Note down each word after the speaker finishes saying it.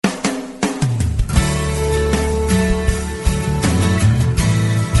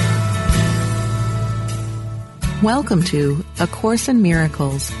Welcome to A Course in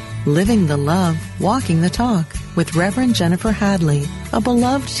Miracles, Living the Love, Walking the Talk, with Reverend Jennifer Hadley, a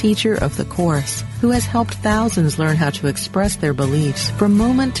beloved teacher of the Course, who has helped thousands learn how to express their beliefs from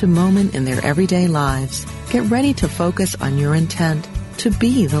moment to moment in their everyday lives. Get ready to focus on your intent to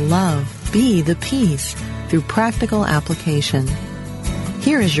be the love, be the peace, through practical application.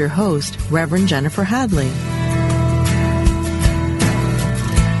 Here is your host, Reverend Jennifer Hadley.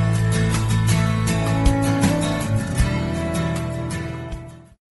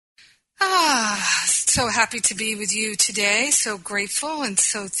 So happy to be with you today. So grateful and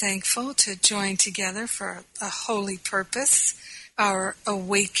so thankful to join together for a holy purpose, our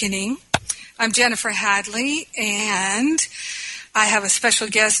awakening. I'm Jennifer Hadley, and I have a special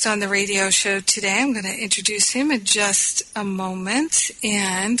guest on the radio show today. I'm going to introduce him in just a moment,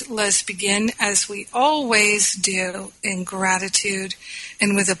 and let's begin as we always do, in gratitude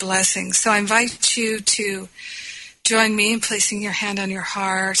and with a blessing. So I invite you to join me in placing your hand on your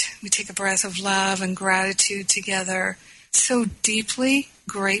heart. We take a breath of love and gratitude together. So deeply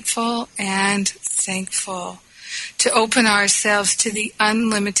grateful and thankful to open ourselves to the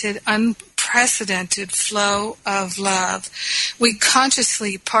unlimited, unprecedented flow of love. We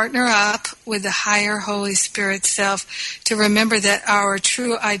consciously partner up with the higher Holy Spirit self to remember that our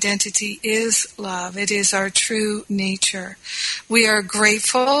true identity is love. It is our true nature. We are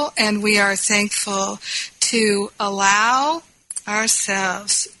grateful and we are thankful to allow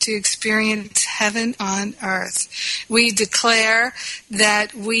ourselves to experience heaven on earth. We declare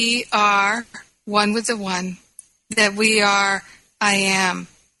that we are one with the One, that we are I am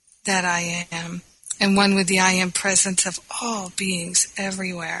that I am, and one with the I am presence of all beings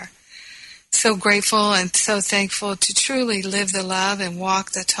everywhere. So grateful and so thankful to truly live the love and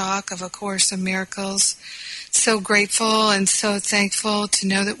walk the talk of A Course in Miracles. So grateful and so thankful to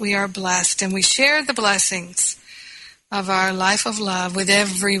know that we are blessed and we share the blessings of our life of love with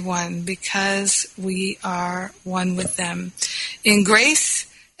everyone because we are one with them. In grace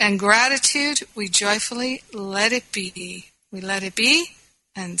and gratitude, we joyfully let it be. We let it be,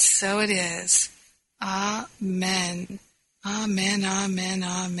 and so it is. Amen. Amen, amen,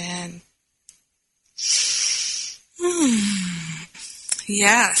 amen.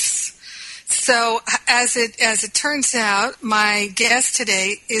 Yes. So as it turns out, my guest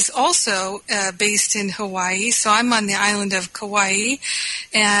today is also based in Hawaii. So I'm on the island of Kauai,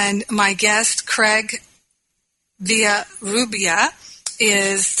 and my guest, Craig Villarrubia,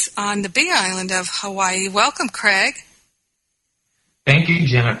 is on the Big Island of Hawaii. Welcome, Craig. Thank you,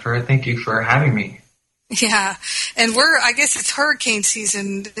 Jennifer. Thank you for having me. Yeah, and I guess it's hurricane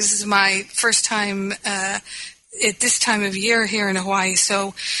season. This is my first time at this time of year here in Hawaii,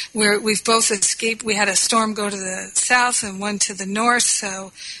 so we've both escaped. We had a storm go to the south and one to the north,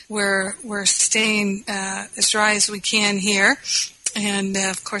 so we're staying as dry as we can here, and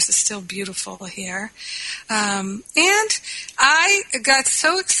of course it's still beautiful here. And I got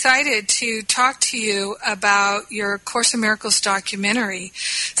so excited to talk to you about your Course in Miracles documentary.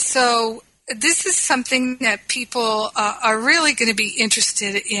 So this is something that people are really going to be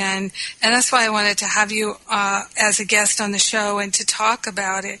interested in, and that's why I wanted to have you as a guest on the show and to talk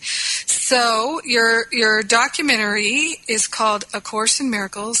about it. So your documentary is called A Course in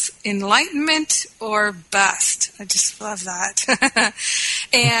Miracles, Enlightenment or Bust. I just love that.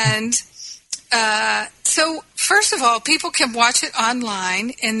 And so first of all, people can watch it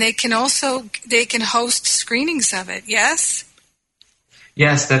online, and they can host screenings of it, yes?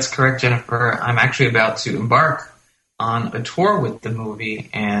 Yes, that's correct, Jennifer. I'm actually about to embark on a tour with the movie,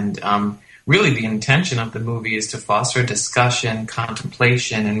 and really the intention of the movie is to foster discussion,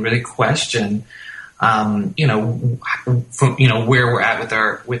 contemplation, and really question, where we're at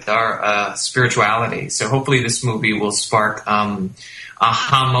with our spirituality. So hopefully this movie will spark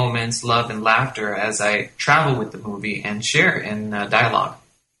aha moments, love, and laughter as I travel with the movie and share in dialogue.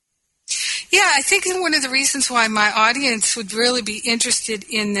 Yeah, I think one of the reasons why my audience would really be interested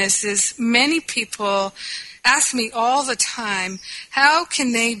in this is many people ask me all the time, how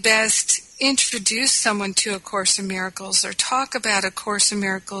can they best introduce someone to A Course in Miracles or talk about A Course in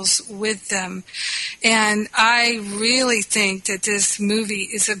Miracles with them? And I really think that this movie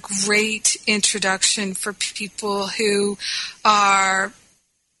is a great introduction for people who are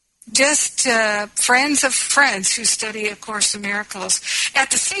just friends of friends who study A Course in Miracles. At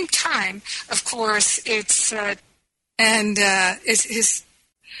the same time, of course, it's at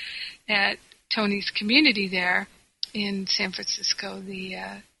Tony's community there in San Francisco, the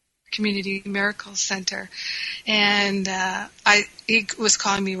Community Miracle Center. And he was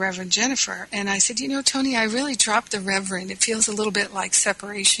calling me Reverend Jennifer. And I said, Tony, I really dropped the Reverend. It feels a little bit like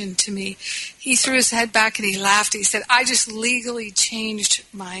separation to me. He threw his head back and he laughed. He said, I just legally changed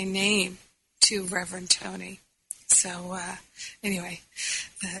my name to Reverend Tony. So anyway,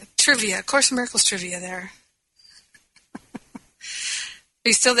 trivia, Course in Miracles trivia there. Are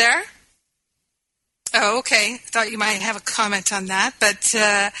you still there? Oh, okay. I thought you might have a comment on that, but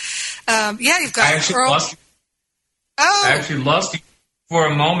you've got. I actually lost you for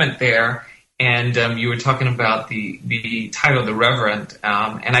a moment there, and you were talking about the title, the Reverend,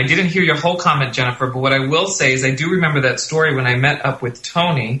 and I didn't hear your whole comment, Jennifer. But what I will say is, I do remember that story when I met up with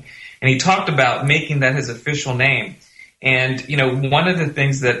Tony, and he talked about making that his official name. And one of the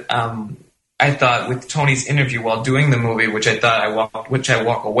things that I thought with Tony's interview while doing the movie, which I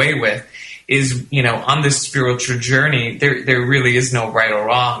walk away with, is on this spiritual journey, there really is no right or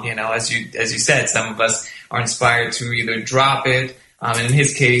wrong. As you said, some of us are inspired to either drop it, and in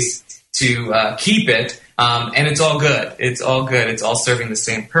his case, to keep it, and it's all good. It's all good. It's all serving the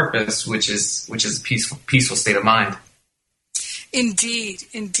same purpose, which is a peaceful state of mind. Indeed.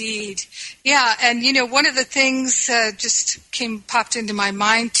 Yeah, and one of the things just popped into my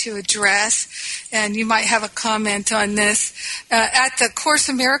mind to address, and you might have a comment on this. At the Course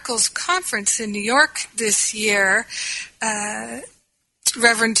in Miracles conference in New York this year,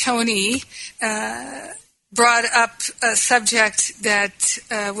 Reverend Tony brought up a subject that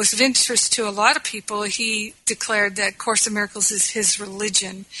was of interest to a lot of people. He declared that Course in Miracles is his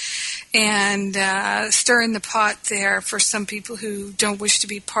religion, and stirring the pot there for some people who don't wish to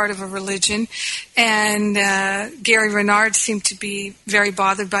be part of a religion. And Gary Renard seemed to be very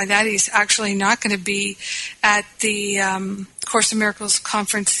bothered by that. He's actually not going to be at the Course in Miracles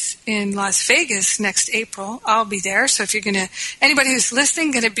conference in Las Vegas next April. I'll be there, so if you're anybody who's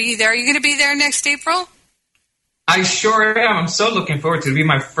listening going to be there, are you going to be there next April? I sure am. I'm so looking forward to it. It'll be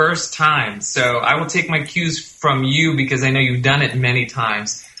my first time. So I will take my cues from you because I know you've done it many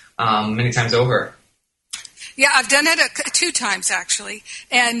times over. Yeah, I've done it 2 times, actually.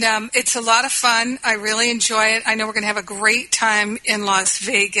 And it's a lot of fun. I really enjoy it. I know we're going to have a great time in Las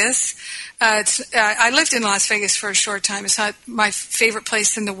Vegas. I lived in Las Vegas for a short time. It's not my favorite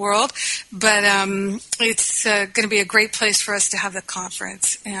place in the world, but it's going to be a great place for us to have the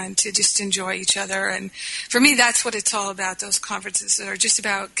conference and to just enjoy each other. And for me, that's what it's all about, those conferences that are just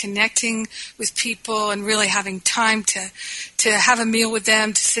about connecting with people and really having time to have a meal with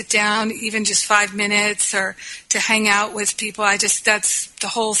them, to sit down even just 5 minutes or to hang out with people. That's the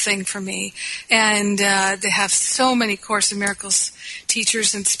whole thing for me. And they have so many Course in Miracles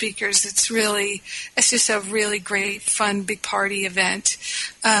teachers and speakers. It's just a really great, fun, big party event.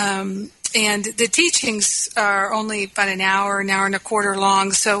 And the teachings are only about an hour and a quarter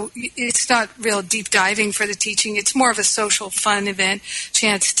long, so it's not real deep diving for the teaching. It's more of a social fun event,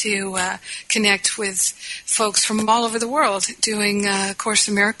 chance to connect with folks from all over the world doing Course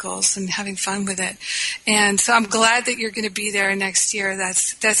in Miracles and having fun with it. And so I'm glad that you're going to be there next year.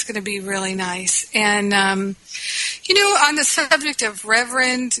 That's going to be really nice. And on the subject of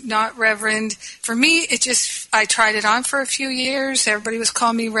Reverend, not Reverend, for me, I tried it on for a few years. Everybody was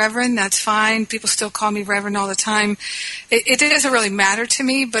calling me Reverend. That's fine. People still call me Reverend all the time. It doesn't really matter to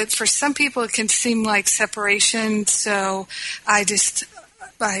me, but for some people it can seem like separation, so I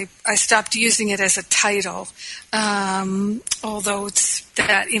stopped using it as a title, although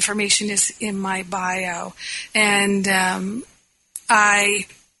that information is in my bio. And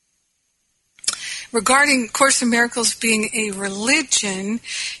regarding Course in Miracles being a religion,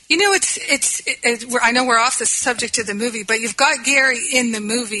 I know we're off the subject of the movie, but you've got Gary in the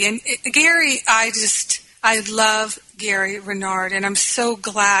movie, and Gary, I love Gary Renard, and I'm so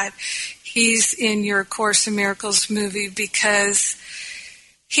glad he's in your Course in Miracles movie because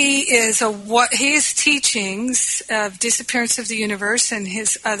his teachings of Disappearance of the Universe and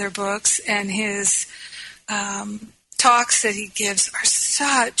his other books and his talks that he gives are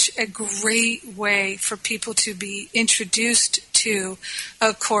such a great way for people to be introduced to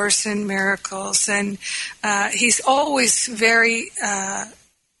A Course in Miracles. And he's always very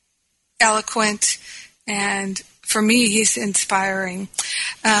eloquent, and for me, he's inspiring.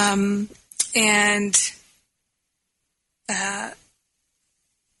 Where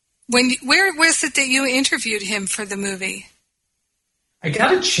was it that you interviewed him for the movie? I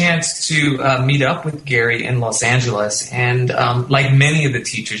got a chance to meet up with Gary in Los Angeles, and like many of the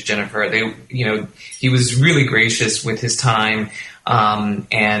teachers, Jennifer, he was really gracious with his time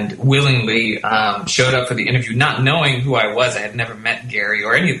and willingly showed up for the interview, not knowing who I was. I had never met Gary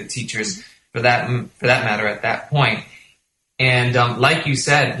or any of the teachers for that matter at that point. And like you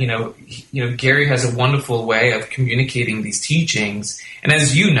said, Gary has a wonderful way of communicating these teachings. And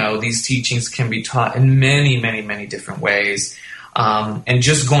as you know, these teachings can be taught in many, many, many different ways. And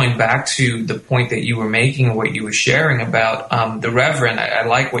just going back to the point that you were making and what you were sharing about the Reverend, I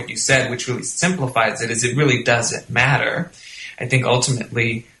like what you said, which really simplifies it, is it really doesn't matter. I think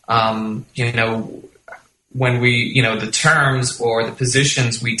ultimately, when we, the terms or the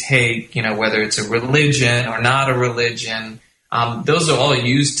positions we take, whether it's a religion or not a religion, those are all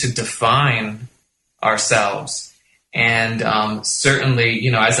used to define ourselves. And certainly,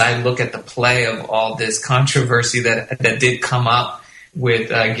 as I look at the play of all this controversy that did come up with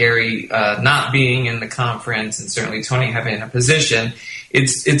Gary not being in the conference, and certainly Tony having a position,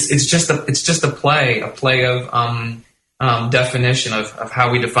 it's just a play of definition of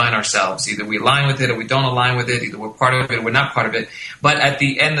how we define ourselves. Either we align with it or we don't align with it. Either we're part of it or we're not part of it. But at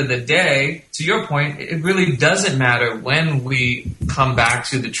the end of the day, to your point, it really doesn't matter when we come back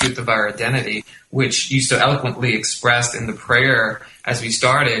to the truth of our identity, which you so eloquently expressed in the prayer as we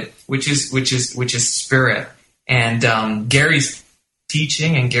started, which is spirit. And Gary's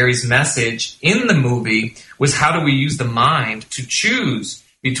teaching and Gary's message in the movie was, how do we use the mind to choose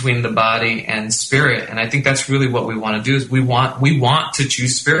between the body and spirit? And I think that's really what we want to do, is we want to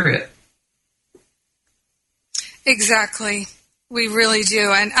choose spirit. Exactly. We really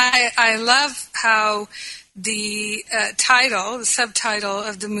do. And I love how the subtitle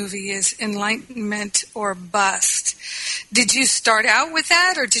of the movie is Enlightenment or Bust. Did you start out with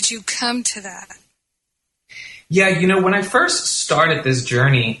that, or did you come to that? Yeah, when I first started this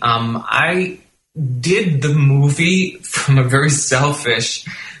journey, I did the movie from a very selfish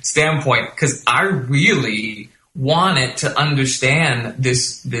standpoint, because I really wanted to understand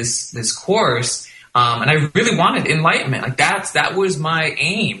this course, and I really wanted enlightenment. Like that was my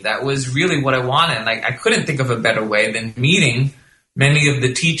aim. That was really what I wanted. Like I couldn't think of a better way than meeting many of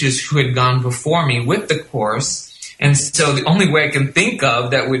the teachers who had gone before me with the course. And so the only way I can think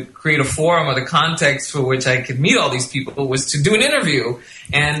of that would create a forum or the context for which I could meet all these people was to do an interview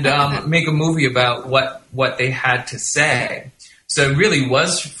and make a movie about what they had to say. So it really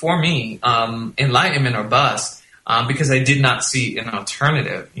was, for me, enlightenment or bust, because I did not see an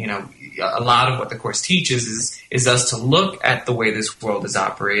alternative. A lot of what the Course teaches is us to look at the way this world is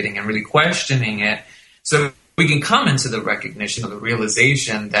operating and really questioning it, so we can come into the recognition of the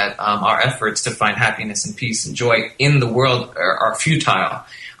realization that our efforts to find happiness and peace and joy in the world are futile.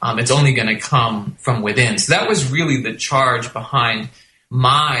 It's only going to come from within. So that was really the charge behind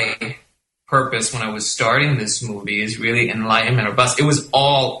my purpose when I was starting this movie, is really enlightenment or bust. It was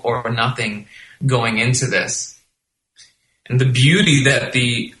all or nothing going into this. And the beauty that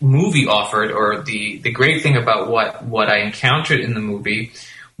the movie offered, or the great thing about what I encountered in the movie,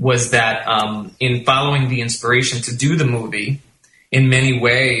 was that in following the inspiration to do the movie, in many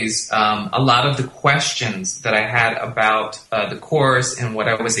ways, a lot of the questions that I had about the Course and what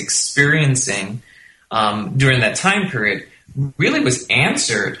I was experiencing during that time period really was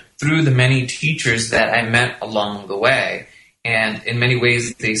answered through the many teachers that I met along the way. And in many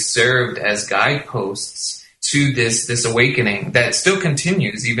ways, they served as guideposts to this awakening that still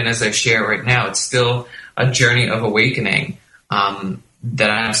continues, even as I share right now. It's still a journey of awakening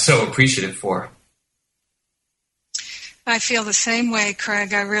that I'm so appreciative for. I feel the same way,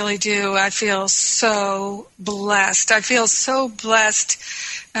 Craig. I really do. I feel so blessed. I feel so blessed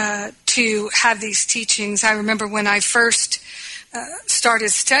to have these teachings. I remember when I first started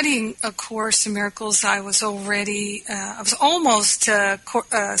studying A Course in Miracles, I was almost a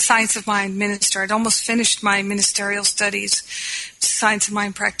Science of Mind minister. I'd almost finished my ministerial studies, Science of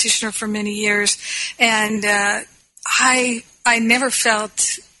Mind practitioner for many years, and I never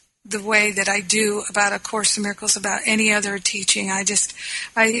felt the way that I do about A Course in Miracles, about any other teaching. I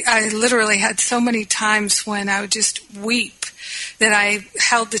literally had so many times when I would just weep that I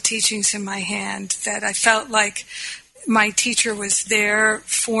held the teachings in my hand, that I felt like my teacher was there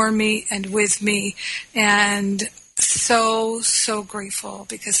for me and with me, and so grateful,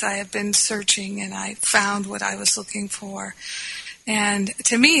 because I have been searching and I found what I was looking for. And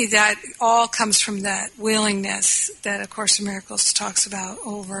to me, that all comes from that willingness that A Course in Miracles talks about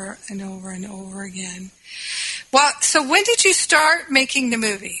over and over and over again. Well, so when did you start making the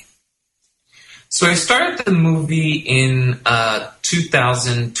movie? So I started the movie in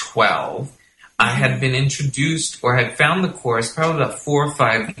 2012. I had been introduced, or had found the Course probably about 4 or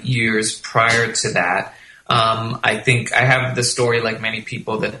 5 years prior to that, I think I have the story, like many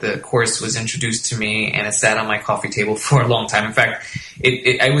people, that the course was introduced to me and it sat on my coffee table for a long time. In fact,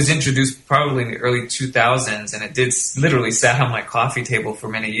 I was introduced probably in the early 2000s, and it did literally sat on my coffee table for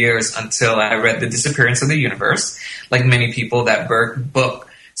many years until I read The Disappearance of the Universe. Like many people, that book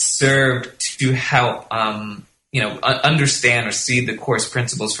served to help understand or see the course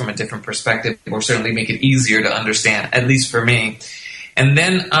principles from a different perspective, or certainly make it easier to understand, at least for me. And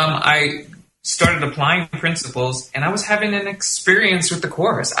then I started applying principles, and I was having an experience with the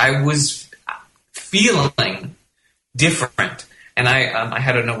course. I was feeling different, and I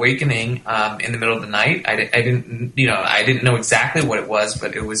had an awakening in the middle of the night. I didn't know exactly what it was,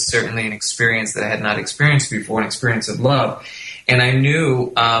 but it was certainly an experience that I had not experienced before, an experience of love. And I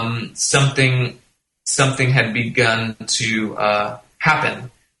knew something had begun to happen.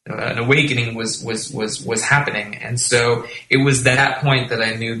 An awakening was happening, and so it was that point that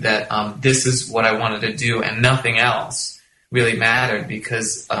I knew that this is what I wanted to do, and nothing else really mattered,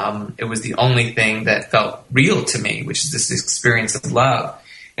 because it was the only thing that felt real to me, which is this experience of love.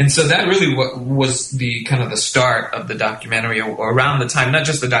 And so that really was the kind of the start of the documentary. Or around the time, not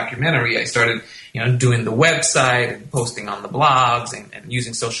just the documentary, I started doing the website and posting on the blogs and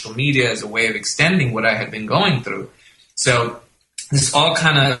using social media as a way of extending what I had been going through. So this all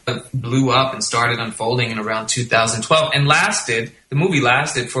kind of blew up and started unfolding in around 2012 and the movie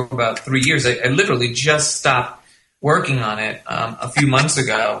lasted for about 3 years. I literally just stopped working on it a few months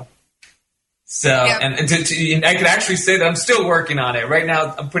ago. So, yep. and I could actually say that I'm still working on it. Right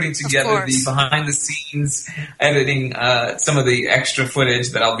now, I'm putting together the behind-the-scenes editing, some of the extra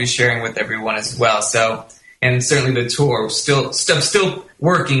footage that I'll be sharing with everyone as well. So, and certainly the tour, still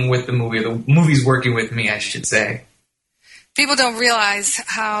working with the movie. The movie's working with me, I should say. People don't realize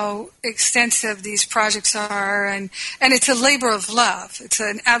how extensive these projects are, and it's a labor of love. It's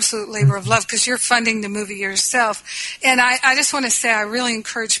an absolute labor of love, because you're funding the movie yourself. And I just want to say I really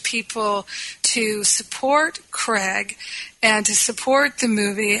encourage people to support Craig and to support the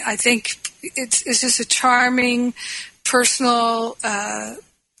movie. I think it's just a charming, personal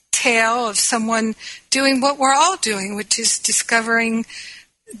tale of someone doing what we're all doing, which is discovering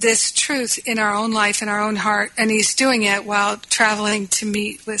this truth in our own life, in our own heart, and he's doing it while traveling to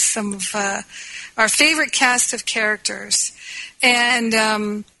meet with some of our favorite cast of characters. And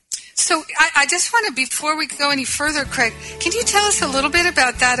so I just want to, before we go any further, Craig, can you tell us a little bit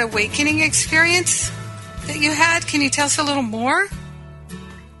about that awakening experience that you had? Can you tell us a little more?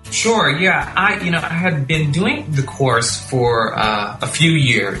 Sure, yeah. I had been doing the course for a few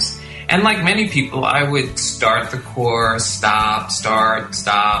years. And like many people, I would start the course, stop, start,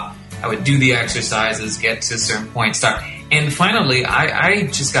 stop. I would do the exercises, get to a certain point, start. And finally, I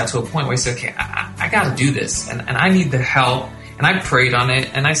just got to a point where I said, okay, I got to do this. And I need the help. And I prayed on it.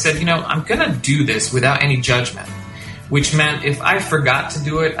 And I said, I'm going to do this without any judgment. Which meant if I forgot to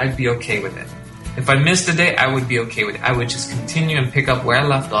do it, I'd be okay with it. If I missed a day, I would be okay with it. I would just continue and pick up where I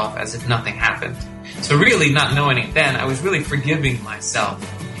left off as if nothing happened. So really, not knowing it then, I was really forgiving myself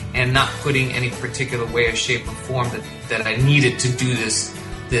and not putting any particular way or shape or form that I needed to do these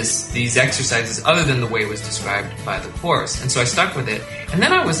exercises other than the way it was described by the course. And so I stuck with it. And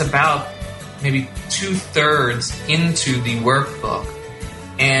then I was about maybe 2/3 into the workbook,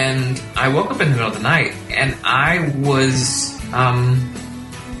 and I woke up in the middle of the night, and I was,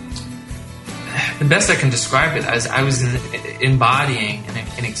 the best I can describe it as I was embodying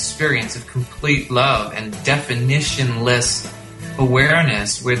an experience of complete love and definitionless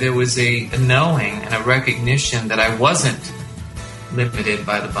awareness, where there was a knowing and a recognition that I wasn't limited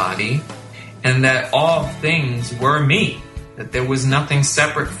by the body, and that all things were me, that there was nothing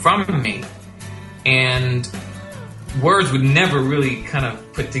separate from me. And words would never really kind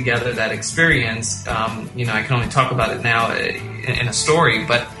of put together that experience. I can only talk about it now in a story,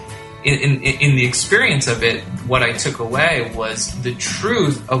 but in the experience of it, what I took away was the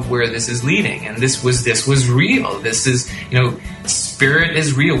truth of where this is leading. And this was real. This is, spirit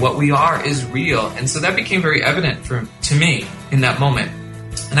is real. What we are is real. And so that became very evident to me in that moment.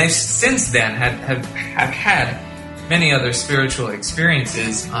 And I've since then have had many other spiritual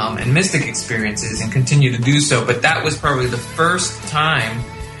experiences and mystic experiences, and continue to do so. But that was probably the first time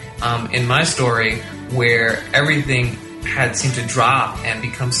in my story where everything had seemed to drop and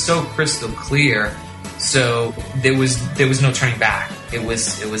become so crystal clear. So there was no turning back. It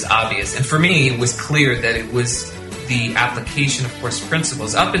was obvious, and for me, it was clear that it was the application of course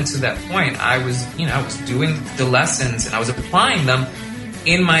principles. Up until that point, I was doing the lessons and I was applying them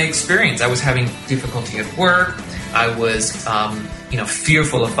in my experience. I was having difficulty at work. I was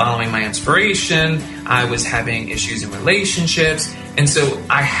fearful of following my inspiration. I was having issues in relationships, and so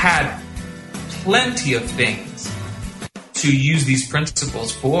I had plenty of things to use these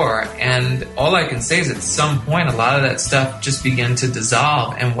principles for, and all I can say is at some point a lot of that stuff just began to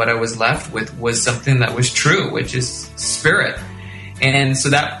dissolve, and what I was left with was something that was true, which is spirit. And so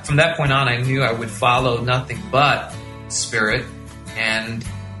that from that point on, I knew I would follow nothing but spirit. And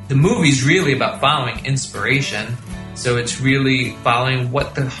the movie's really about following inspiration. So it's really following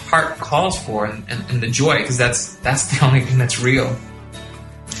what the heart calls for and the joy, because that's the only thing that's real.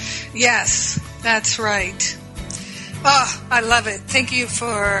 Yes, that's right. Oh, I love it. Thank you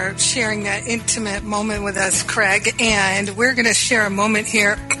for sharing that intimate moment with us, Craig. And we're going to share a moment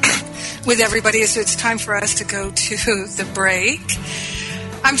here with everybody as it's time for us to go to the break.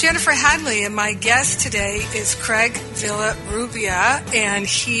 I'm Jennifer Hadley, and my guest today is Craig Villarrubia, and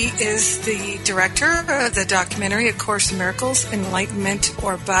he is the director of the documentary A Course in Miracles, Enlightenment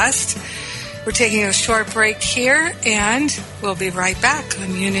or Bust. We're taking a short break here, and we'll be right back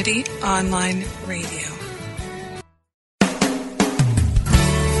on Unity Online Radio.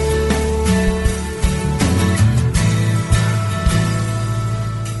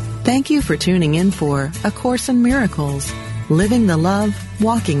 Thank you for tuning in for A Course in Miracles, Living the Love,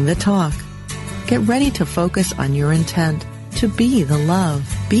 Walking the Talk. Get ready to focus on your intent to be the love,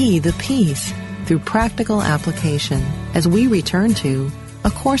 be the peace through practical application as we return to A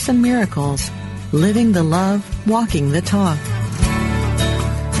Course in Miracles, Living the Love, Walking the Talk.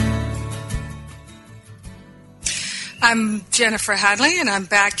 I'm Jennifer Hadley, and I'm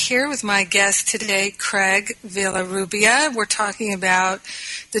back here with my guest today, Craig Villarrubia. We're talking about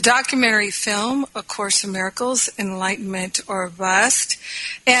the documentary film, A Course in Miracles, Enlightenment or Bust.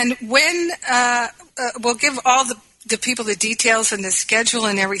 And when we'll give all the people the details and the schedule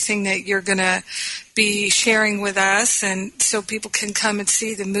and everything that you're going to be sharing with us, and so people can come and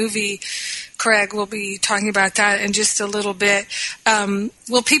see the movie. Craig, we'll be talking about that in just a little bit.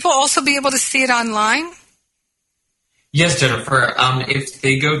 Will people also be able to see it online? Yes, Jennifer. If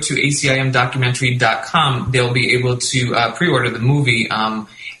they go to acimdocumentary.com, they'll be able to pre-order the movie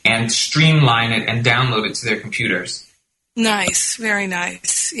and streamline it and download it to their computers. Nice. Very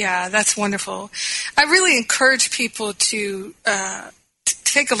nice. Yeah, that's wonderful. I really encourage people to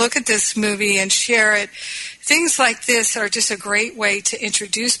take a look at this movie and share it. Things like this are just a great way to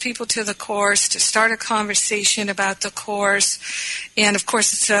introduce people to the Course, to start a conversation about the Course. And, of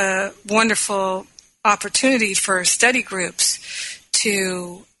course, it's a wonderful opportunity for study groups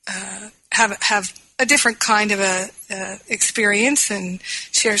to have a different kind of a experience and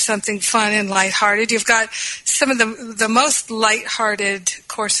share something fun and lighthearted. You've got some of the most lighthearted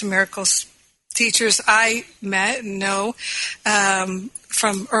Course in Miracles teachers I met and know,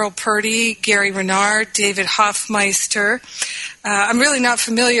 from Earl Purdy, Gary Renard, David Hoffmeister. I'm really not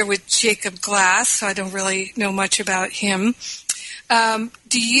familiar with Jacob Glass, so I don't really know much about him.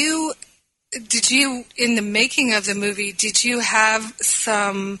 Did you, in the making of the movie, did you have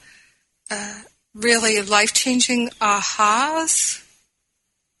some really life-changing ahas?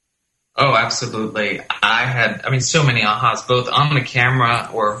 Oh, absolutely. I had so many ahas, both on the camera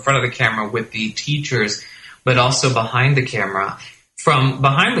or in front of the camera with the teachers, but also behind the camera. From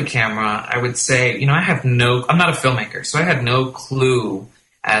behind the camera, I would say, I'm not a filmmaker, so I had no clue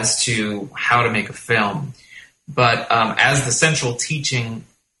as to how to make a film. But as the central teaching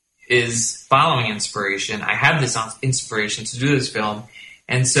is following inspiration, I had this inspiration to do this film.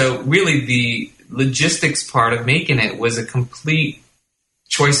 And so really the logistics part of making it was a complete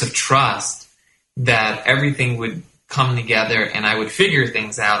choice of trust that everything would come together and I would figure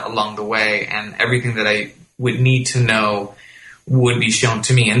things out along the way, and everything that I would need to know would be shown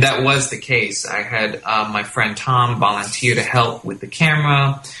to me. And that was the case. I had my friend Tom volunteer to help with the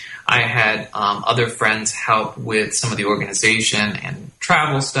camera. I had other friends help with some of the organization and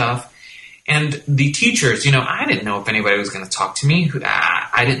travel stuff. And the teachers, I didn't know if anybody was going to talk to me.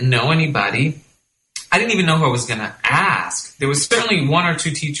 I didn't know anybody. I didn't even know who I was going to ask. There was certainly one or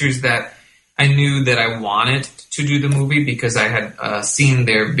two teachers that I knew that I wanted to do the movie because I had seen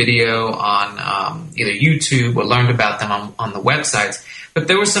their video on either YouTube or learned about them on the websites. But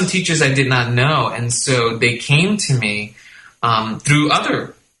there were some teachers I did not know, and so they came to me through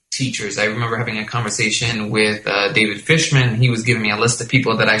other teachers. I remember having a conversation with David Fishman. He was giving me a list of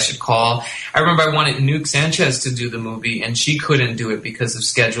people that I should call. I remember I wanted Nuke Sanchez to do the movie, and she couldn't do it because of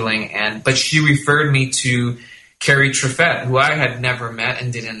scheduling. But she referred me to Carrie Treffett, who I had never met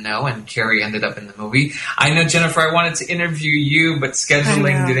and didn't know, and Carrie ended up in the movie. I know, Jennifer, I wanted to interview you, but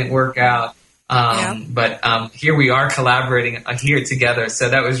scheduling didn't work out. But here we are collaborating here together. So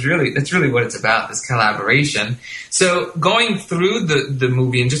that's really what it's about, this collaboration. So going through the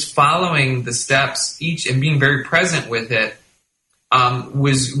movie and just following the steps each and being very present with it,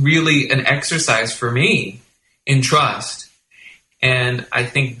 was really an exercise for me in trust. And I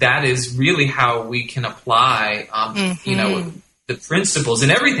think that is really how we can apply, the principles in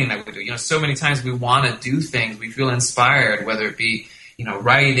everything that we do. So many times we want to do things, we feel inspired, whether it be,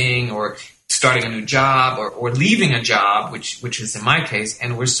 writing or starting a new job or leaving a job, which is in my case,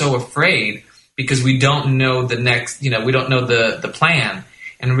 and we're so afraid because we don't know the next, we don't know the plan.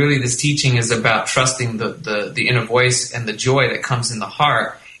 And really this teaching is about trusting the inner voice and the joy that comes in the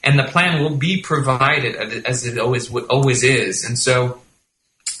heart. And the plan will be provided as it always is. And so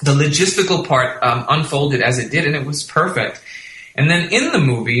the logistical part unfolded as it did, and it was perfect. And then in the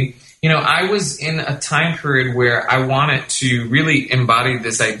movie, I was in a time period where I wanted to really embody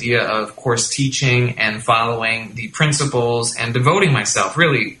this idea of course teaching and following the principles and devoting myself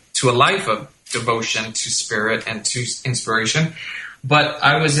really to a life of devotion to spirit and to inspiration. But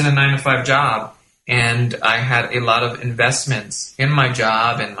I was in a 9-to-5 job, and I had a lot of investments in my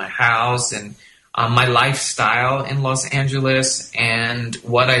job and my house and my lifestyle in Los Angeles and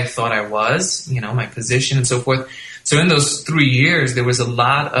what I thought I was, my position and so forth. So in those 3 years, there was a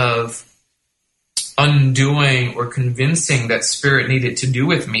lot of undoing or convincing that Spirit needed to do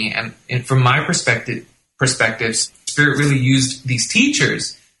with me. And from my perspective, Spirit really used these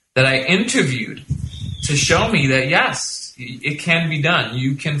teachers that I interviewed to show me that, yes, it can be done.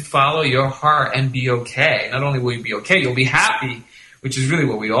 You can follow your heart and be okay. Not only will you be okay, you'll be happy, which is really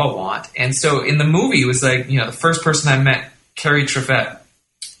what we all want. And so in the movie, it was like, the first person I met, Carrie Treffett,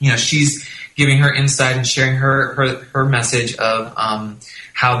 she's giving her insight and sharing her message of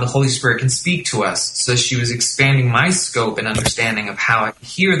how the Holy Spirit can speak to us. So she was expanding my scope and understanding of how I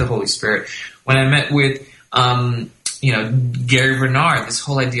hear the Holy Spirit. When I met with, Gary Renard, this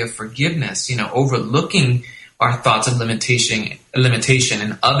whole idea of forgiveness, overlooking our thoughts of limitation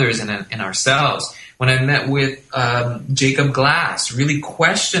in others and in ourselves. When I met with Jacob Glass, really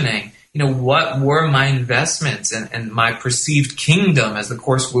questioning, what were my investments and my perceived kingdom, as the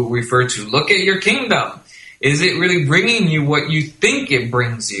Course will refer to. Look at your kingdom. Is it really bringing you what you think it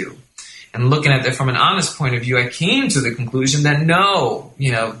brings you? And looking at that from an honest point of view, I came to the conclusion that no,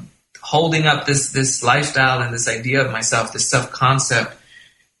 holding up this lifestyle and this idea of myself, this self-concept,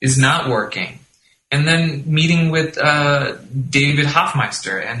 is not working. And then meeting with David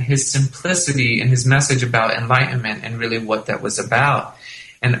Hoffmeister and his simplicity and his message about enlightenment and really what that was about.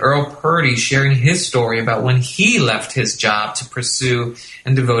 And Earl Purdy sharing his story about when he left his job to pursue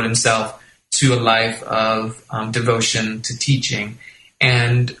and devote himself to a life of devotion to teaching.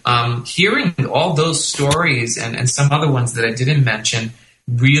 And hearing all those stories and some other ones that I didn't mention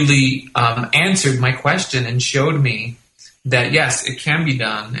really answered my question and showed me that, yes, it can be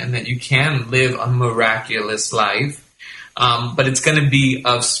done and that you can live a miraculous life, but it's going to be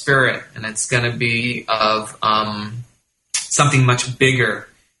of spirit and it's going to be of something much bigger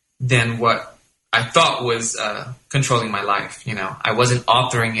than what I thought was controlling my life. I wasn't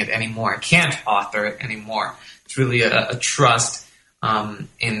authoring it anymore. I can't author it anymore. It's really a trust in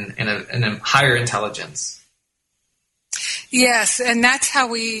a higher intelligence. Yes, and that's how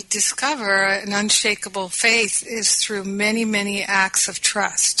we discover an unshakable faith, is through many, many acts of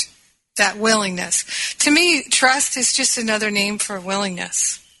trust, that willingness. To me, trust is just another name for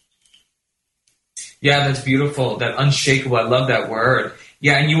willingness. Yeah, that's beautiful. That unshakable, I love that word.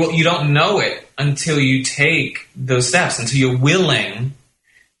 Yeah, and you don't know it until you take those steps, until you're willing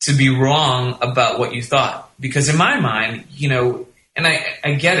to be wrong about what you thought. Because in my mind, and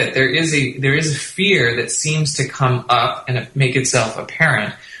I get it. There is a fear that seems to come up and make itself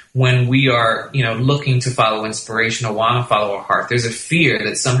apparent when we are, looking to follow inspiration or want to follow our heart. There's a fear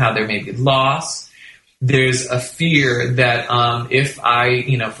that somehow there may be loss. There's a fear that if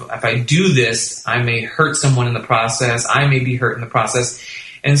I do this, I may hurt someone in the process. I may be hurt in the process.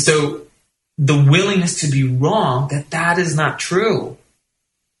 And so the willingness to be wrong, that is not true.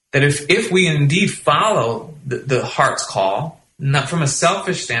 That if we indeed follow the heart's call, not from a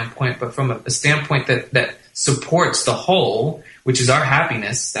selfish standpoint, but from a standpoint that supports the whole, which is our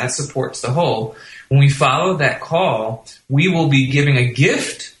happiness, that supports the whole. When we follow that call, we will be giving a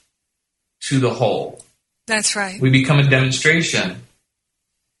gift to the whole. That's right. We become a demonstration.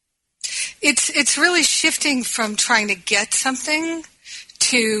 It's really shifting from trying to get something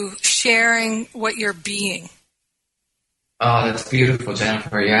to sharing what you're being. Oh, that's beautiful,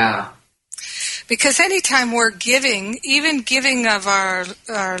 Jennifer. Yeah. Because anytime we're giving, even giving of our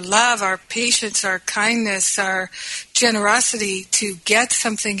love, our patience, our kindness, our generosity to get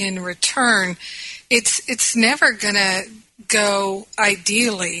something in return, it's never going to go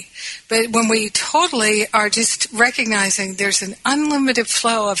ideally. But when we totally are just recognizing there's an unlimited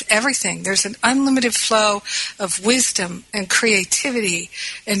flow of everything, there's an unlimited flow of wisdom and creativity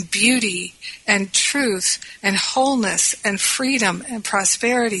and beauty and truth and wholeness and freedom and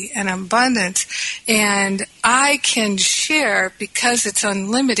prosperity and abundance, and I can share because it's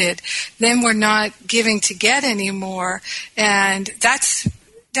unlimited, then we're not giving to get anymore, and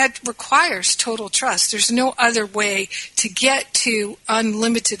that requires total trust. There's no other way to get to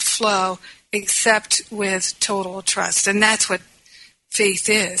unlimited flow except with total trust, and that's what faith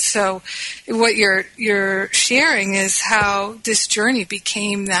is. So what you're sharing is how this journey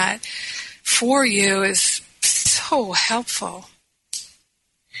became that for you is so helpful.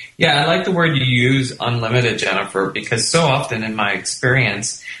 Yeah, I like the word you use, unlimited, Jennifer, because so often in my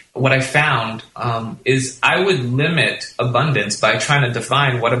experience, what I found is I would limit abundance by trying to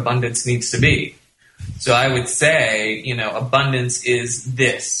define what abundance needs to be. So I would say, abundance is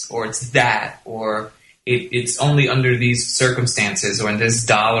this, or it's that, or it's only under these circumstances, or in this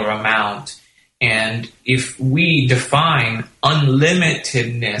dollar amount. And if we define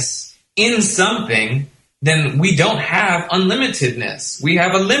unlimitedness in something, then we don't have unlimitedness. We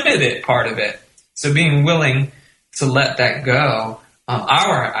have a limited part of it. So being willing to let that go,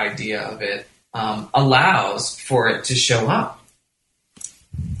 our idea of it, allows for it to show up.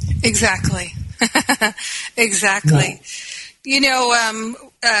 Exactly. Exactly. Yeah.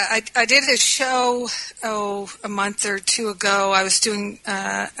 I did a show, a month or two ago. I was doing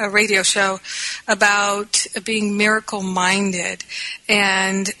a radio show about being miracle-minded.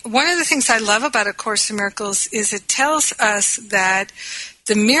 And one of the things I love about A Course in Miracles is it tells us that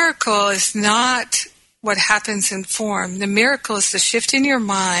the miracle is not what happens in form. The miracle is the shift in your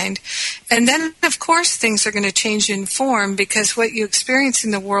mind. And then, of course, things are going to change in form, because what you experience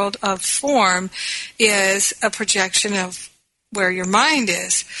in the world of form is a projection of where your mind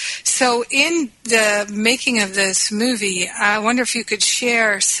is. So in the making of this movie, I wonder if you could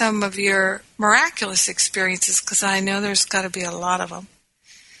share some of your miraculous experiences, because I know there's got to be a lot of them.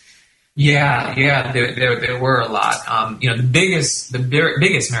 Yeah, there were a lot. The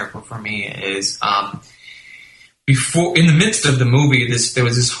biggest miracle for me is before, in the midst of the movie, there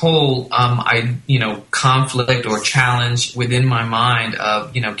was this whole conflict or challenge within my mind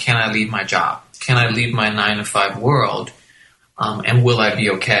of can I leave my job? Can I leave my 9-to-5 world? And will I be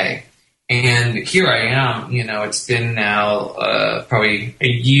okay? And here I am, it's been now probably a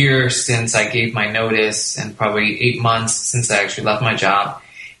year since I gave my notice, and probably 8 months since I actually left my job.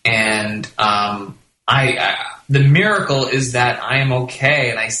 And the miracle is that I am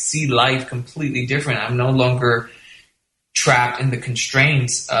okay, and I see life completely different. I'm no longer trapped in the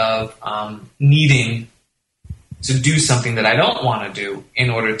constraints of needing to do something that I don't want to do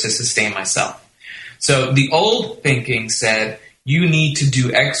in order to sustain myself. So the old thinking said, you need to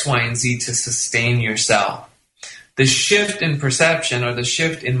do X, Y, and Z to sustain yourself. The shift in perception, or the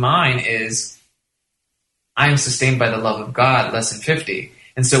shift in mind, is I am sustained by the love of God, less than 50.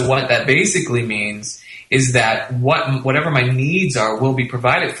 And so what that basically means is that whatever my needs are will be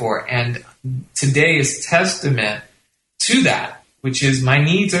provided for. And today is testament to that, which is my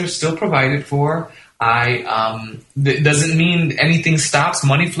needs are still provided for. That doesn't mean anything stops.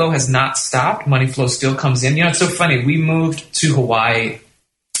 Money flow has not stopped. Money flow still comes in. It's so funny. We moved to Hawaii,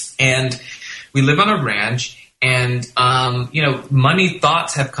 and we live on a ranch, and, money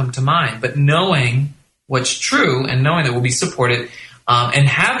thoughts have come to mind. But knowing what's true and knowing that we'll be supported, and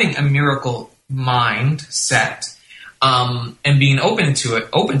having a miracle mindset, and being open to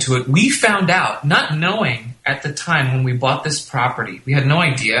it, we found out, not knowing at the time when we bought this property, we had no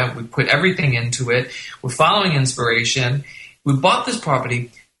idea. We put everything into it. We're following inspiration. We bought this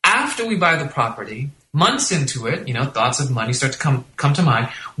property. After we buy the property, months into it, thoughts of money start to come to mind.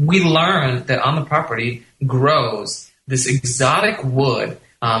 We learn that on the property grows this exotic wood,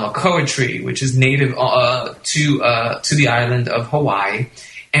 a koa tree, which is native to the island of Hawaii.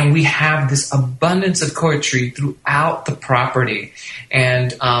 And we have this abundance of koa tree throughout the property.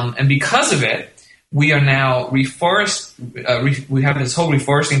 And because of it, we are now we have this whole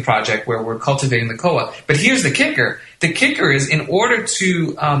reforesting project where we're cultivating the koa. But here's the kicker. The kicker is, in order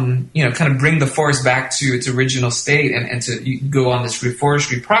to, kind of bring the forest back to its original state and to go on this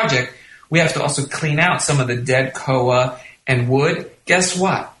reforestry project, we have to also clean out some of the dead koa and wood. Guess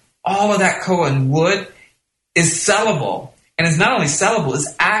what? All of that koa and wood is sellable. And it's not only sellable,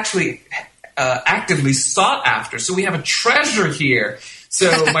 it's actually actively sought after. So we have a treasure here. So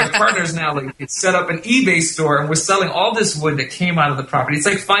my partner's now set up an eBay store, and we're selling all this wood that came out of the property. It's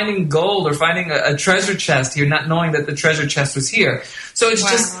like finding gold or finding a treasure chest here, not knowing that the treasure chest was here. So it's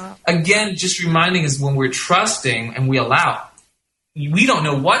just reminding us when we're trusting and we allow, we don't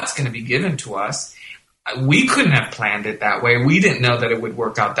know what's going to be given to us. We couldn't have planned it that way. We didn't know that it would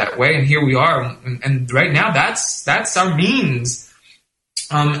work out that way. And here we are. And right now that's our means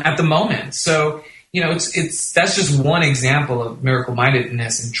at the moment. So, that's just one example of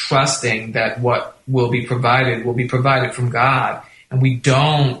miracle-mindedness and trusting that what will be provided from God, and we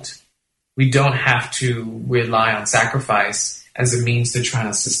don't have to rely on sacrifice as a means to try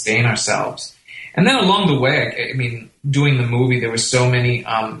to sustain ourselves. And then along the way, doing the movie, there were so many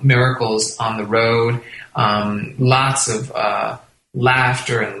miracles on the road, lots of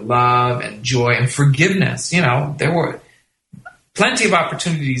laughter and love and joy and forgiveness. There were plenty of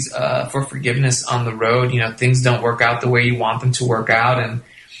opportunities for forgiveness on the road. Things don't work out the way you want them to work out, and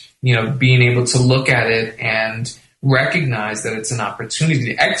being able to look at it and recognize that it's an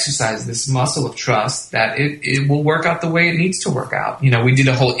opportunity to exercise this muscle of trust that it will work out the way it needs to work out. We did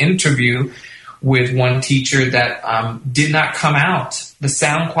a whole interview with one teacher that did not come out. The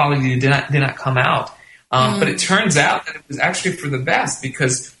sound quality did not come out, but it turns out that it was actually for the best,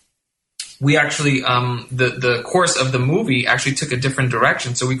 because we actually, the course of the movie actually took a different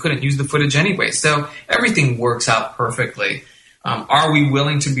direction, so we couldn't use the footage anyway. So everything works out perfectly. Are we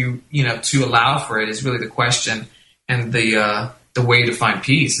willing to be, to allow for it is really the question. And the way to find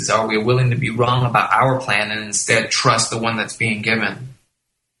peace is, are we willing to be wrong about our plan and instead trust the one that's being given?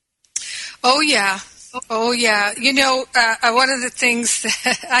 Oh, yeah. Oh, yeah. One of the things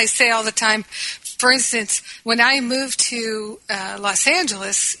that I say all the time, for instance, when I moved to Los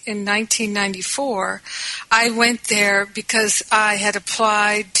Angeles in 1994, I went there because I had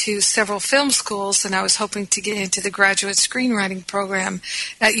applied to several film schools, and I was hoping to get into the graduate screenwriting program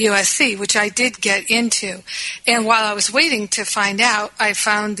at USC, which I did get into. And while I was waiting to find out, I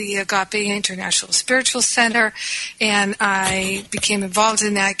found the Agape International Spiritual Center, and I became involved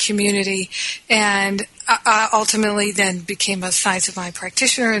in that community, and I ultimately then became a Science of Mind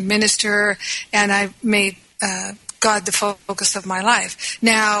practitioner and minister, and I made God the focus of my life.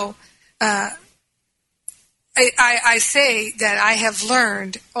 Now, I say that I have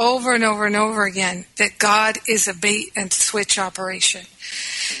learned over and over and over again that God is a bait and switch operation.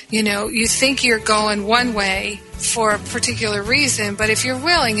 You think you're going one way for a particular reason, but if you're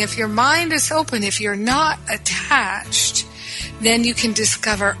willing, if your mind is open, if you're not attached, then you can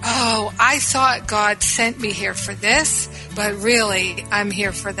discover, oh, I thought God sent me here for this, but really I'm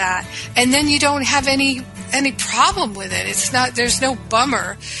here for that. And then you don't have any problem with it. There's no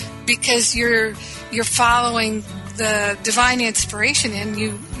bummer, because you're following the divine inspiration, and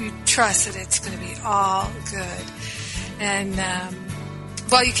you trust that it's going to be all good. And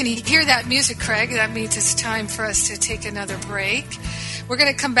well, you can hear that music, Craig. That means it's time for us to take another break. We're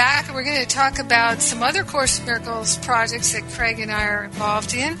going to come back, and we're going to talk about some other Course in Miracles projects that Craig and I are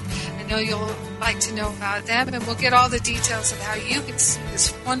involved in. I know you'll like to know about them, and we'll get all the details of how you can see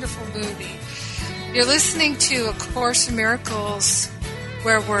this wonderful movie. You're listening to A Course in Miracles,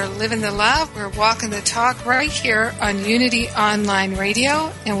 where we're living the love, we're walking the talk, right here on Unity Online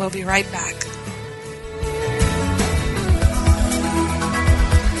Radio, and we'll be right back.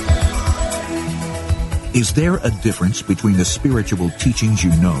 Is there a difference between the spiritual teachings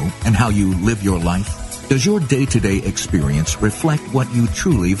you know and how you live your life? Does your day-to-day experience reflect what you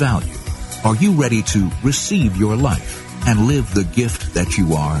truly value? Are you ready to receive your life and live the gift that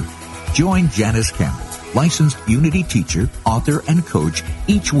you are? Join Janice Campbell, licensed Unity teacher, author, and coach,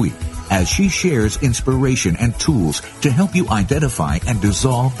 each week as she shares inspiration and tools to help you identify and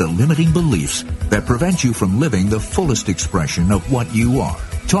dissolve the limiting beliefs that prevent you from living the fullest expression of what you are.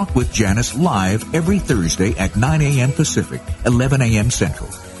 Talk with Janice live every Thursday at 9 a.m. Pacific, 11 a.m. Central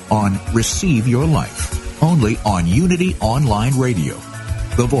on Receive Your Life, only on Unity Online Radio,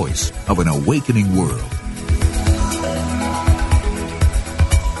 the voice of an awakening world.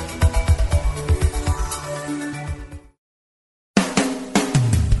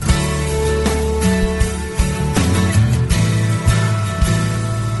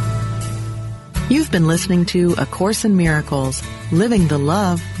 You've been listening to A Course in Miracles, Living the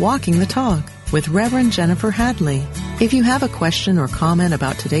Love, Walking the Talk, with Reverend Jennifer Hadley. If you have a question or comment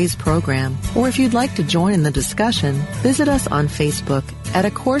about today's program, or if you'd like to join in the discussion, visit us on Facebook at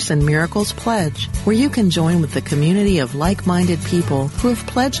A Course in Miracles Pledge, where you can join with the community of like-minded people who have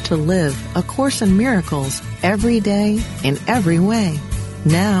pledged to live A Course in Miracles every day in every way.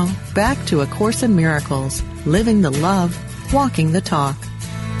 Now, back to A Course in Miracles, Living the Love, Walking the Talk.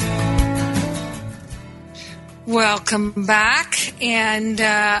 Welcome back. And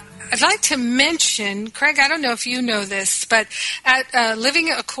I'd like to mention, Craig, I don't know if you know this, but at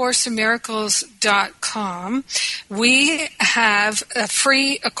livingacourseofmiracles.com, we have a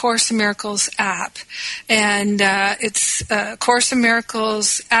free A Course in Miracles app. And it's a Course in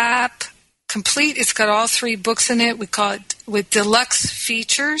Miracles app complete. It's got all 3 books in it. We call it with deluxe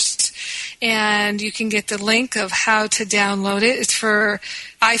features. And you can get the link of how to download it. It's for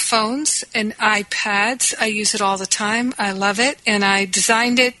iPhones and iPads. I use it all the time. I love it. And I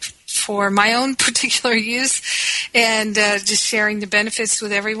designed it for my own particular use and just sharing the benefits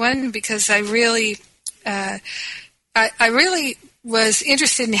with everyone because I really was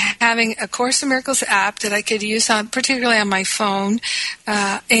interested in having a Course in Miracles app that I could use particularly on my phone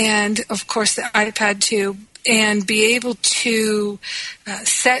and, of course, the iPad too, and be able to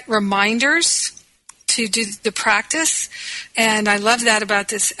set reminders to do the practice. And I love that about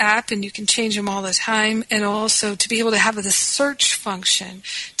this app, and you can change them all the time. And also to be able to have the search function,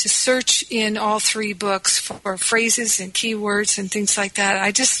 to search in all 3 books for phrases and keywords and things like that.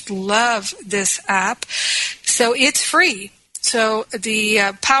 I just love this app. So it's free. So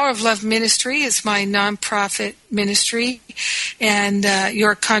the Power of Love Ministry is my nonprofit ministry, and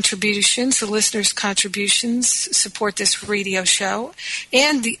your contributions, the listeners' contributions, support this radio show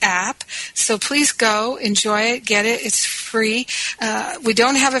and the app. So please go, enjoy it, get it. It's free. We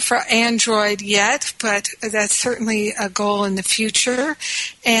don't have it for Android yet, but that's certainly a goal in the future.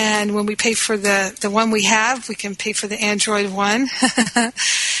 And when we pay for the one we have, we can pay for the Android one.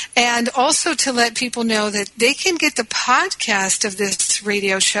 And also to let people know that they can get the podcast of this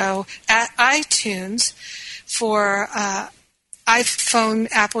radio show at iTunes for iPhone,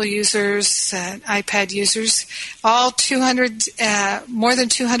 Apple users, iPad users, all 200, more than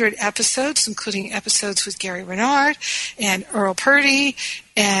 200 episodes, including episodes with Gary Renard and Earl Purdy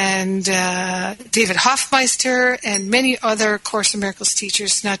and David Hoffmeister and many other Course in Miracles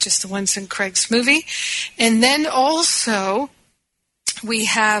teachers, not just the ones in Craig's movie. And then also we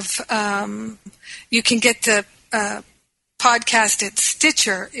have, you can get the podcast at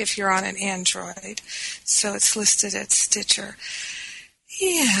Stitcher if you're on an Android. So it's listed at Stitcher.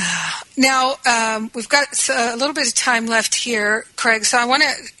 Yeah. Now, we've got a little bit of time left here, Craig, so I want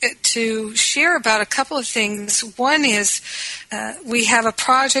to share about a couple of things. One is we have a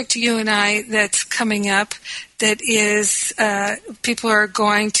project, you and I, that's coming up that is, people are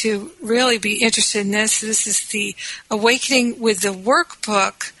going to really be interested in this. This is the Awakening with the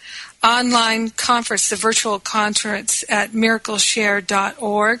Workbook online conference, the virtual conference at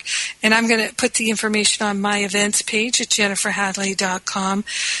miracleshare.org. And I'm going to put the information on my events page at jenniferhadley.com.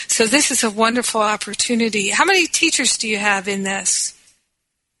 So this is a wonderful opportunity. How many teachers do you have in this?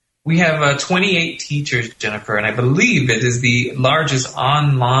 We have 28 teachers, Jennifer, and I believe it is the largest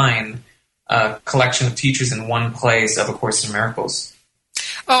online collection of teachers in one place of A Course in Miracles.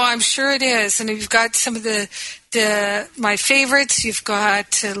 Oh, I'm sure it is. And you've got some of my favorites. You've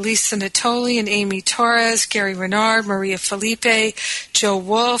got Lisa Natoli and Amy Torres, Gary Renard, Maria Felipe, Joe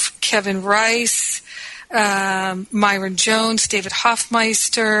Wolf, Kevin Rice, Myron Jones, David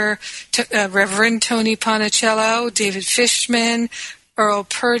Hoffmeister, Reverend Tony Panicello, David Fishman, Earl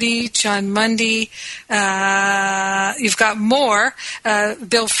Purdy, John Mundy. You've got more.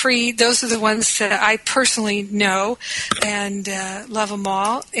 Bill Freed. Those are the ones that I personally know and love them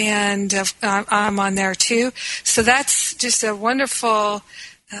all. And I'm on there too. So that's just a wonderful,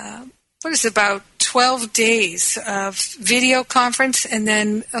 about 12 days of video conference and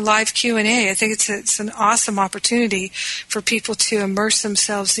then a live Q&A. I think it's an awesome opportunity for people to immerse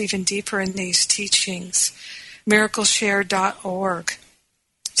themselves even deeper in these teachings. miracleshare.org.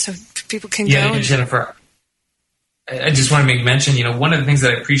 So people can go. Yeah, Jennifer, I just want to make mention, one of the things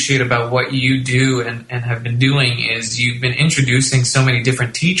that I appreciate about what you do and have been doing is you've been introducing so many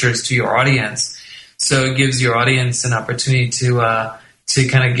different teachers to your audience. So it gives your audience an opportunity to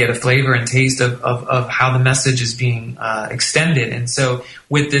kind of get a flavor and taste of how the message is being extended. And so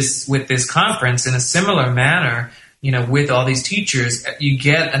with this conference, in a similar manner, with all these teachers, you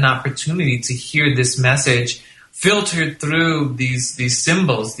get an opportunity to hear this message filtered through these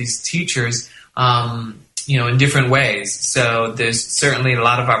symbols, these teachers, in different ways. So there's certainly a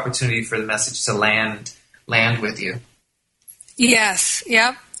lot of opportunity for the message to land with you. Yes.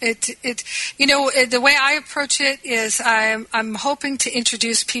 Yep. The way I approach it is I'm hoping to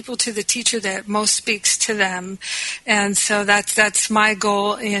introduce people to the teacher that most speaks to them, and so that's my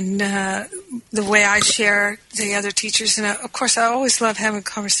goal in the way I share the other teachers. And of course, I always love having a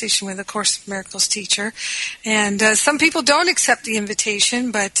conversation with a Course in Miracles teacher. And some people don't accept the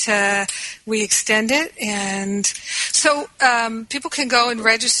invitation, but we extend it. And So people can go and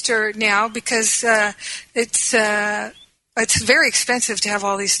register now because it's very expensive to have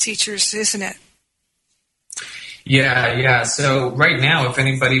all these teachers, isn't it? Yeah. So right now, if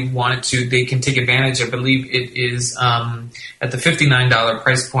anybody wanted to, they can take advantage. I believe it is at the $59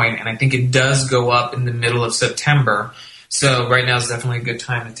 price point, and I think it does go up in the middle of September. So right now is definitely a good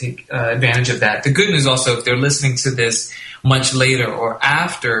time to take advantage of that. The good news also, if they're listening to this much later or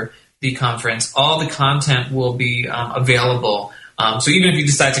after the conference, all the content will be available. So even if you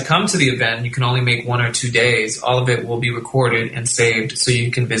decide to come to the event, you can only make 1 or 2 days. All of it will be recorded and saved so you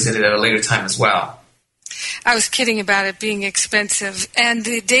can visit it at a later time as well. I was kidding about it being expensive. And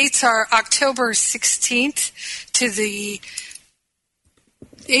the dates are October 16th to the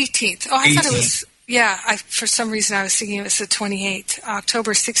 18th. Oh, I thought it was, for some reason I was thinking it was the 28th,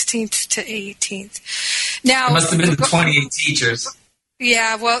 October 16th to 18th. Now, it must have been the 28 teachers.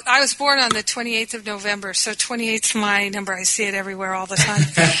 Yeah, well, I was born on the 28th of November, so 28's my number. I see it everywhere all the time,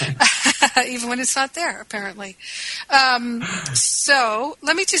 even when it's not there, apparently. So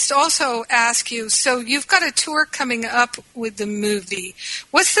let me just also ask you, so you've got a tour coming up with the movie.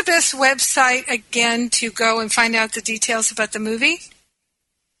 What's the best website, again, to go and find out the details about the movie?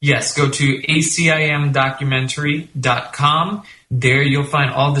 Yes, go to acimdocumentary.com. There you'll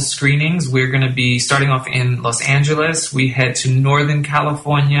find all the screenings. We're going to be starting off in Los Angeles. We head to Northern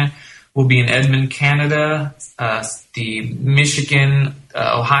California. We'll be in Edmond, Canada, the Michigan,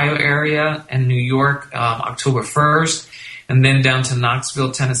 Ohio area, and New York October 1st, and then down to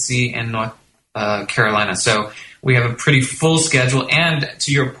Knoxville, Tennessee, and North Carolina. So we have a pretty full schedule. And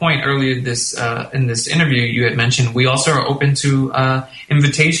to your point earlier in this interview, you had mentioned we also are open to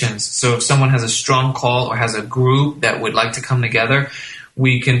invitations. So if someone has a strong call or has a group that would like to come together,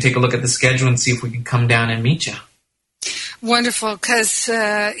 we can take a look at the schedule and see if we can come down and meet you. Wonderful, because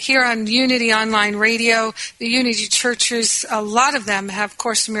here on Unity Online Radio, the Unity churches, a lot of them have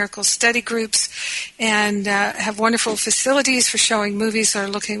Course in Miracles study groups and have wonderful facilities for showing movies or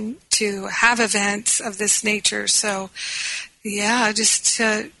looking to have events of this nature. So,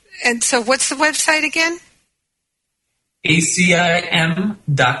 and so what's the website again?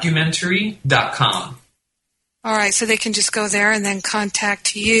 acimdocumentary.com. All right, so they can just go there and then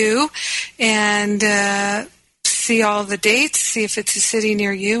contact you and see all the dates, see if it's a city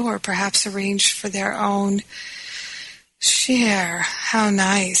near you, or perhaps arrange for their own share. How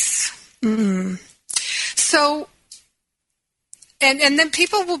nice. So, and then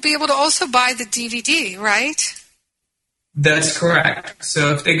people will be able to also buy the DVD, right? That's correct.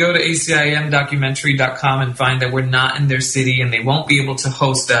 So if they go to acimdocumentary.com and find that we're not in their city and they won't be able to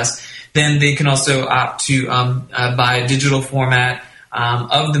host us, then they can also opt to buy a digital format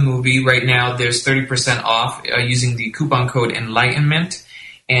of the movie. Right now, there's 30% off using the coupon code Enlightenment,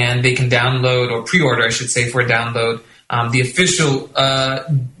 and they can download, or pre-order, I should say, for a download. The official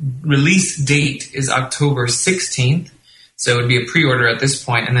release date is October 16th, so it would be a pre-order at this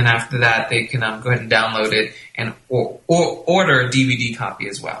point, and then after that, they can go ahead and download it and or order a DVD copy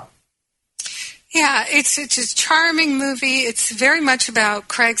as well. Yeah, it's a charming movie. It's very much about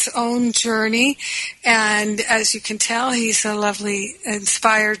Craig's own journey, and as you can tell, he's a lovely,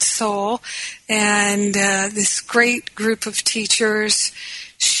 inspired soul, and this great group of teachers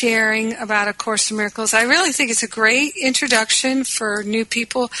sharing about A Course in Miracles. I really think it's a great introduction for new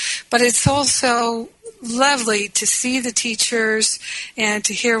people, but it's also lovely to see the teachers and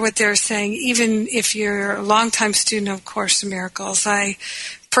to hear what they're saying, even if you're a longtime student of Course in Miracles.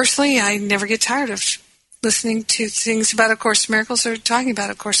 Personally, I never get tired of listening to things about A Course in Miracles or talking about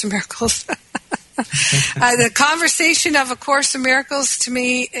A Course in Miracles. The conversation of A Course in Miracles, to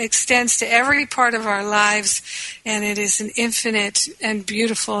me, extends to every part of our lives, and it is an infinite and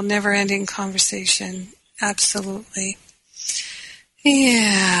beautiful, never-ending conversation. Absolutely.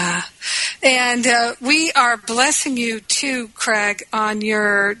 Yeah. And we are blessing you too, Craig, on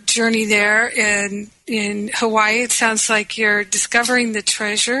your journey there in Hawaii. It sounds like you're discovering the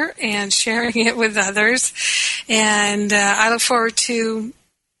treasure and sharing it with others. And I look forward to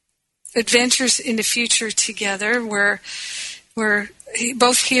adventures in the future together. We're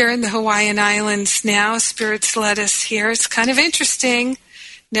both here in the Hawaiian Islands now. Spirits led us here. It's kind of interesting.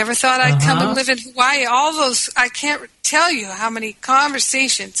 Never thought I'd come and live in Hawaii. All those, I can't tell you how many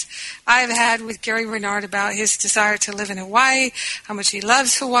conversations I've had with Gary Renard about his desire to live in Hawaii, how much he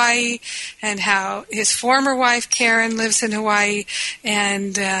loves Hawaii, and how his former wife, Karen, lives in Hawaii,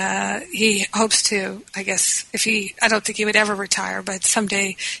 and he hopes to, I guess, I don't think he would ever retire, but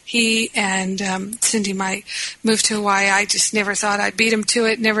someday he and Cindy might move to Hawaii. I just never thought I'd beat him to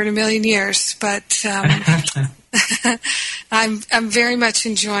it, never in a million years, but I'm very much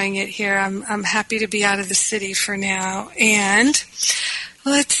enjoying it here. I'm happy to be out of the city for now. And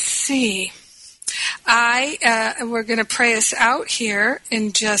let's see. We're going to pray us out here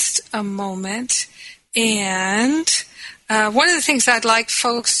in just a moment. And one of the things I'd like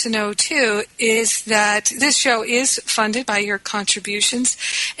folks to know, too, is that this show is funded by your contributions,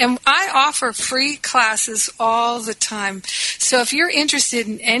 and I offer free classes all the time. So if you're interested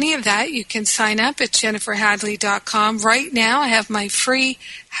in any of that, you can sign up at jenniferhadley.com. Right now, I have my free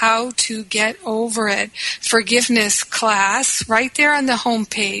How to Get Over It forgiveness class right there on the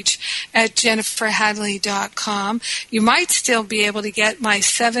homepage at jenniferhadley.com. You might still be able to get my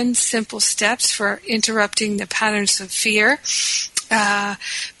 7 simple steps for interrupting the patterns of fear,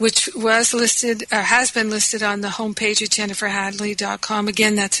 which was listed or has been listed on the homepage at jenniferhadley.com.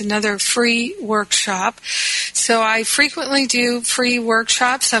 Again, that's another free workshop. So I frequently do free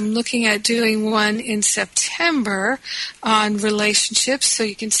workshops. I'm looking at doing one in September on relationships, so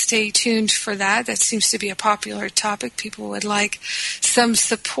you can stay tuned for that. That seems to be a popular topic people would like some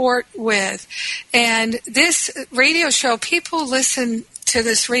support with. And this radio show, people listen to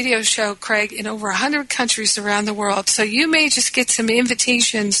this radio show, Craig, in over 100 countries around the world. So you may just get some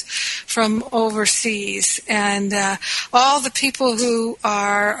invitations from overseas. And all the people who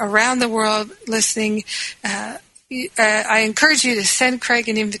are around the world listening, I encourage you to send Craig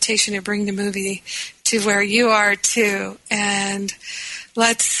an invitation to bring the movie to where you are, too. And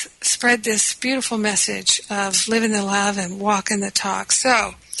let's spread this beautiful message of living the love and walking the talk.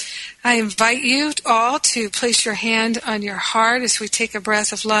 So I invite you all to place your hand on your heart as we take a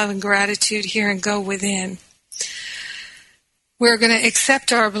breath of love and gratitude here and go within. We're going to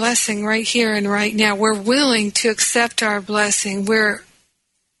accept our blessing right here and right now. We're willing to accept our blessing. We're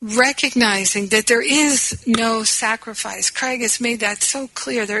recognizing that there is no sacrifice. Craig has made that so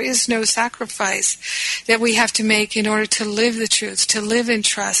clear. There is no sacrifice that we have to make in order to live the truth, to live in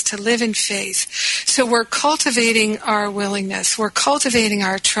trust, to live in faith. So we're cultivating our willingness. We're cultivating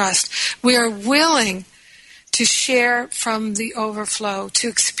our trust. We are willing to share from the overflow, to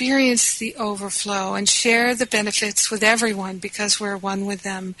experience the overflow and share the benefits with everyone because we're one with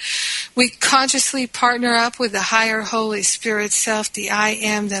them. We consciously partner up with the higher Holy Spirit self, the I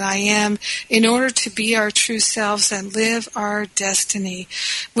am that I am, in order to be our true selves and live our destiny.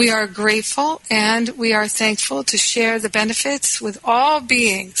 We are grateful and we are thankful to share the benefits with all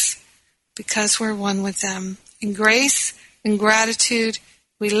beings because we're one with them. In grace and gratitude,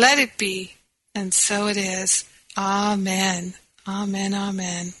 we let it be. And so it is. Amen. Amen.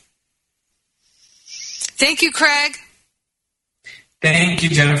 Amen. Thank you, Craig. Thank you,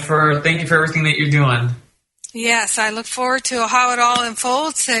 Jennifer. Thank you for everything that you're doing. Yes, I look forward to how it all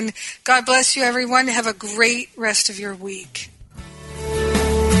unfolds. And God bless you, everyone. Have a great rest of your week.